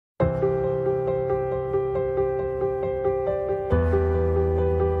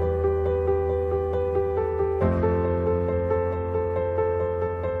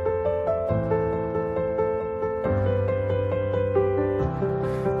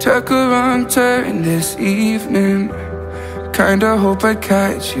Took a wrong turn this evening. Kinda hope I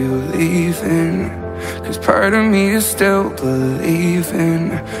catch you leaving, 'cause part of me is still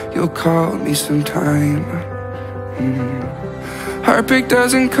believing you'll call me sometime. Heartbreak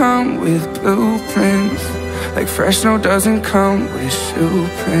doesn't come with blueprints, like fresh snow doesn't come with shoe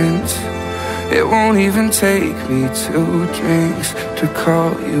prints. It won't even take me 2 drinks to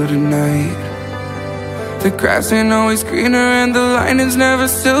call you tonight. The grass ain't always greener and the lining's never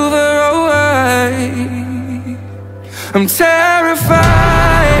silver or white. I'm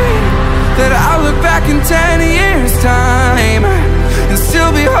terrified that I'll look back in 10 years' time and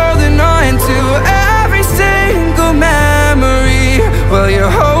still be holding on to every single memory, while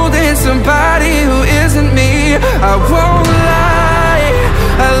you're holding somebody who isn't me. I won't lie,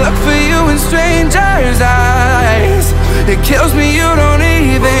 I look for you in strangers' eyes. It kills me you don't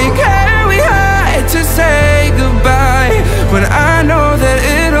even care we had to say goodbye, when I know that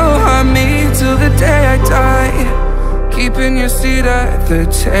it'll haunt me till the day I die. Keeping your seat at the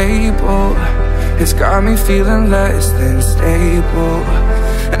table, it's got me feeling less than stable.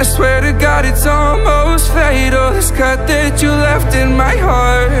 And I swear to God it's almost fatal, this cut that you left in my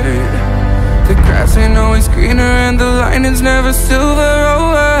heart. The grass ain't always greener and the lining's never silver or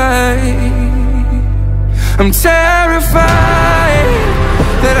white. I'm terrified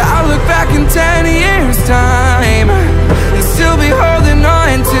that I'll look back in 10 years' time and still be holding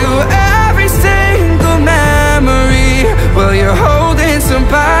on to every single memory, while you're holding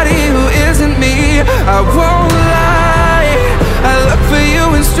somebody who isn't me. I won't lie, I look for you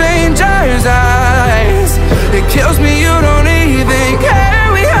in strangers' eyes. It kills me you don't even care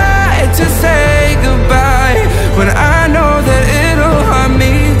we had to say goodbye, when I know that it'll haunt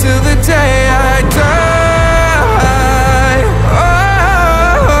me till the day I die.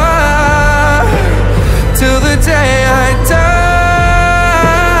 Oh, till the day I die.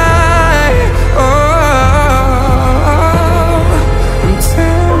 Oh, I'm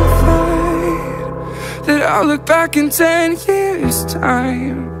terrified that I'll look back in 10 years'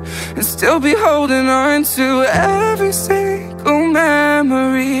 time and still be holding on to every single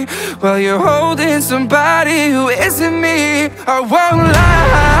memory, while you're holding somebody who isn't me. I won't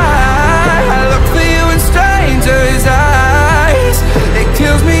lie, I look for you in strangers' eyes.